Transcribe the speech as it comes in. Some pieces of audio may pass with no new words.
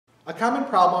A common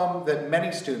problem that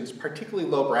many students, particularly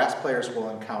low brass players, will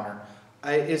encounter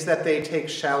is that they take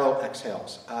shallow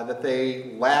exhales, that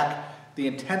they lack the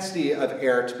intensity of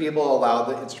air to be able to allow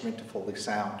the instrument to fully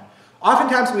sound.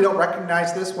 Oftentimes we don't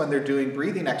recognize this when they're doing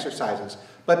breathing exercises,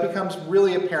 but it becomes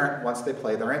really apparent once they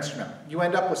play their instrument. You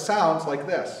end up with sounds like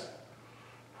this.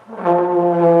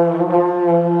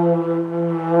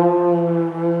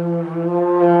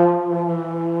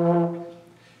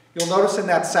 You'll notice in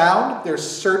that sound there's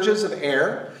surges of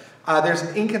air, there's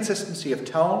an inconsistency of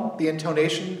tone, the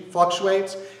intonation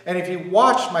fluctuates, and if you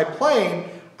watch my playing,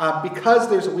 because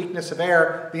there's a weakness of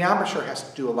air, the embouchure has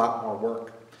to do a lot more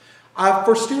work.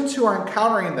 For students who are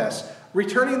encountering this,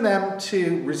 returning them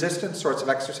to resistance sorts of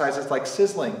exercises like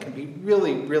sizzling can be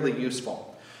really, really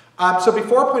useful. So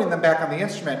before putting them back on the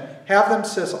instrument, have them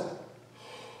sizzle.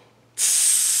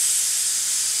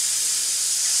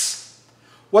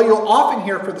 What you'll often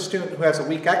hear for the student who has a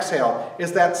weak exhale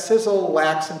is that sizzle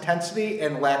lacks intensity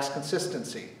and lacks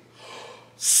consistency.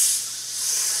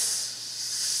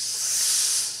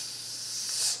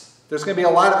 There's going to be a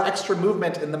lot of extra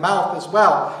movement in the mouth as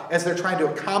well as they're trying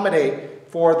to accommodate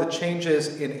for the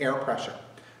changes in air pressure.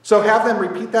 So have them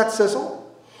repeat that sizzle,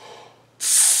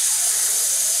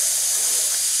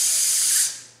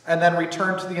 and then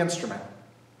return to the instrument.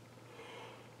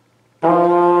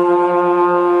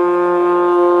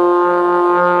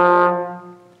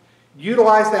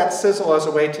 Utilize that sizzle as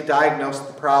a way to diagnose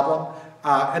the problem,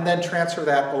 and then transfer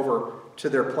that over to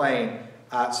their playing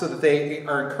so that they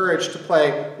are encouraged to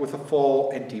play with a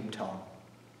full and deep tone.